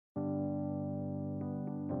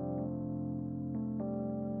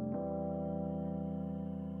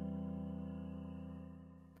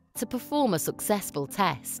To perform a successful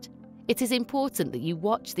test, it is important that you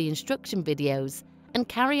watch the instruction videos and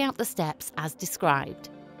carry out the steps as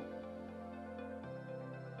described.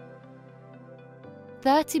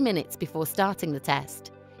 30 minutes before starting the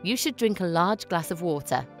test, you should drink a large glass of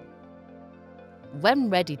water.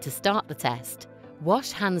 When ready to start the test,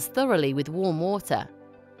 wash hands thoroughly with warm water.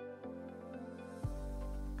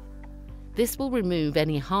 This will remove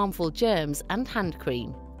any harmful germs and hand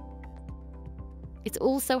cream. It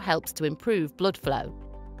also helps to improve blood flow.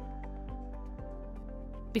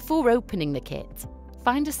 Before opening the kit,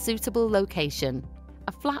 find a suitable location.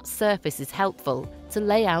 A flat surface is helpful to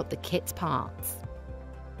lay out the kit parts.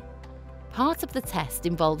 Part of the test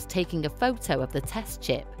involves taking a photo of the test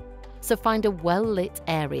chip, so find a well-lit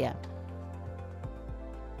area.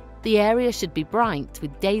 The area should be bright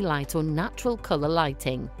with daylight or natural colour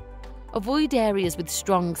lighting. Avoid areas with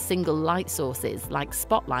strong single light sources like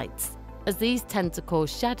spotlights, as these tend to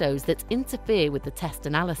cause shadows that interfere with the test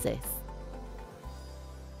analysis.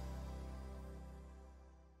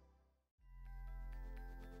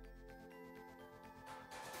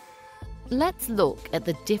 Let's look at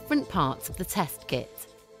the different parts of the test kit.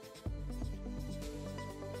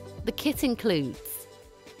 The kit includes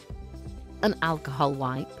an alcohol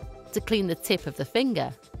wipe to clean the tip of the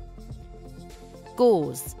finger,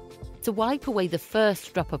 gauze to wipe away the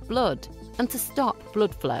first drop of blood and to stop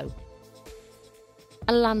blood flow,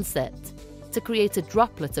 a lancet to create a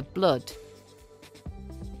droplet of blood,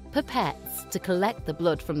 pipettes to collect the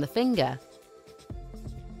blood from the finger,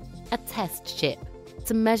 a test chip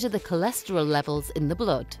to measure the cholesterol levels in the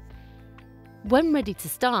blood. When ready to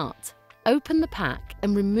start, open the pack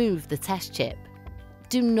and remove the test chip.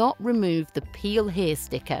 Do not remove the Peel Here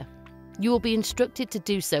sticker. You will be instructed to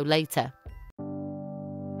do so later.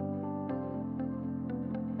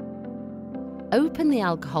 Open the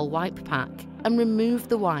alcohol wipe pack and remove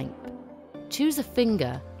the wipe. Choose a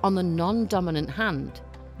finger on the non-dominant hand.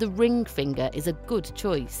 The ring finger is a good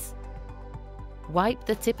choice. Wipe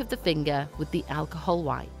the tip of the finger with the alcohol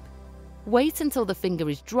wipe. Wait until the finger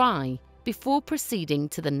is dry before proceeding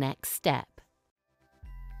to the next step.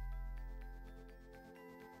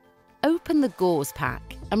 Open the gauze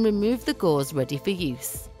pack and remove the gauze ready for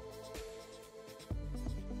use.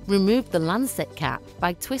 Remove the lancet cap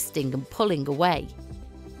by twisting and pulling away.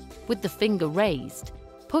 With the finger raised,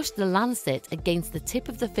 push the lancet against the tip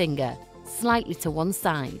of the finger slightly to one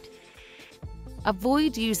side.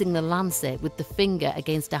 Avoid using the lancet with the finger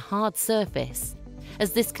against a hard surface,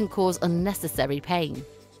 as this can cause unnecessary pain.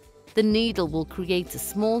 The needle will create a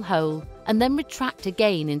small hole and then retract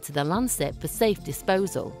again into the lancet for safe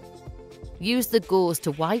disposal. Use the gauze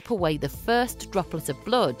to wipe away the first droplet of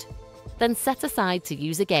blood, then set aside to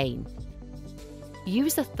use again.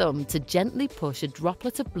 Use a thumb to gently push a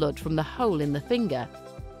droplet of blood from the hole in the finger.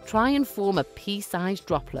 Try and form a pea-sized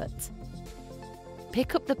droplet.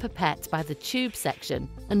 Pick up the pipette by the tube section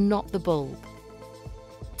and not the bulb.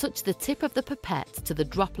 Touch the tip of the pipette to the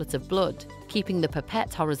droplet of blood, keeping the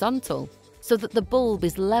pipette horizontal so that the bulb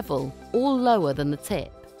is level or lower than the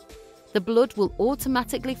tip. The blood will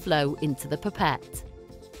automatically flow into the pipette.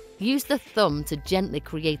 Use the thumb to gently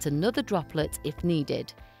create another droplet if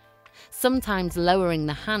needed. Sometimes lowering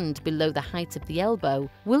the hand below the height of the elbow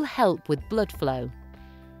will help with blood flow.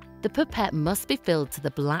 The pipette must be filled to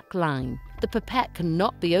the black line. The pipette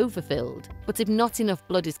cannot be overfilled, but if not enough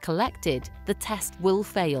blood is collected, the test will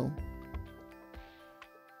fail.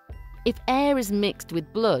 If air is mixed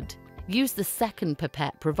with blood, use the second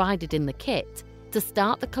pipette provided in the kit to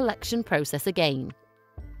start the collection process again.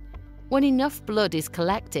 When enough blood is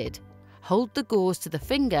collected, hold the gauze to the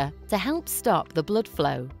finger to help stop the blood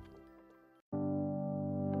flow.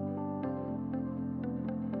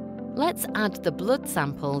 Let's add the blood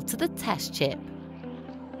sample to the test chip.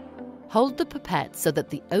 Hold the pipette so that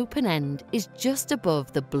the open end is just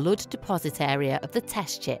above the blood deposit area of the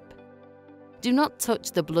test chip. Do not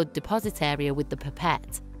touch the blood deposit area with the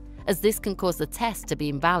pipette, as this can cause the test to be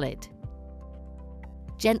invalid.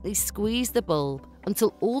 Gently squeeze the bulb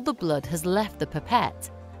until all the blood has left the pipette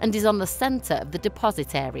and is on the centre of the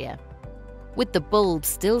deposit area. With the bulb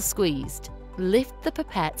still squeezed, lift the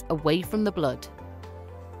pipette away from the blood.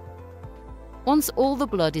 Once all the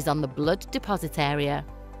blood is on the blood deposit area,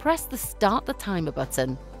 press the Start the Timer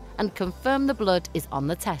button and confirm the blood is on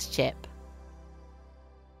the test chip.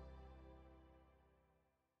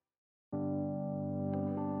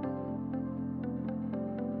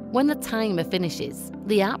 When the timer finishes,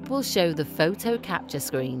 the app will show the photo capture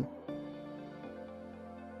screen.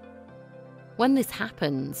 When this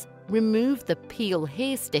happens, remove the Peel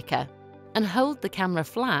Here sticker and hold the camera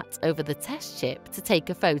flat over the test chip to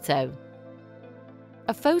take a photo.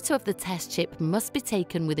 A photo of the test chip must be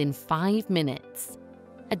taken within 5 minutes.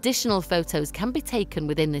 Additional photos can be taken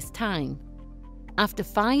within this time. After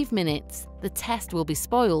 5 minutes, the test will be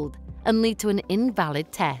spoiled and lead to an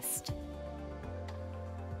invalid test.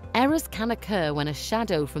 Errors can occur when a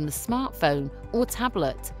shadow from the smartphone or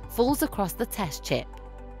tablet falls across the test chip.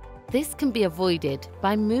 This can be avoided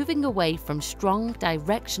by moving away from strong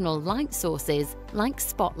directional light sources like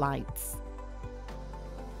spotlights.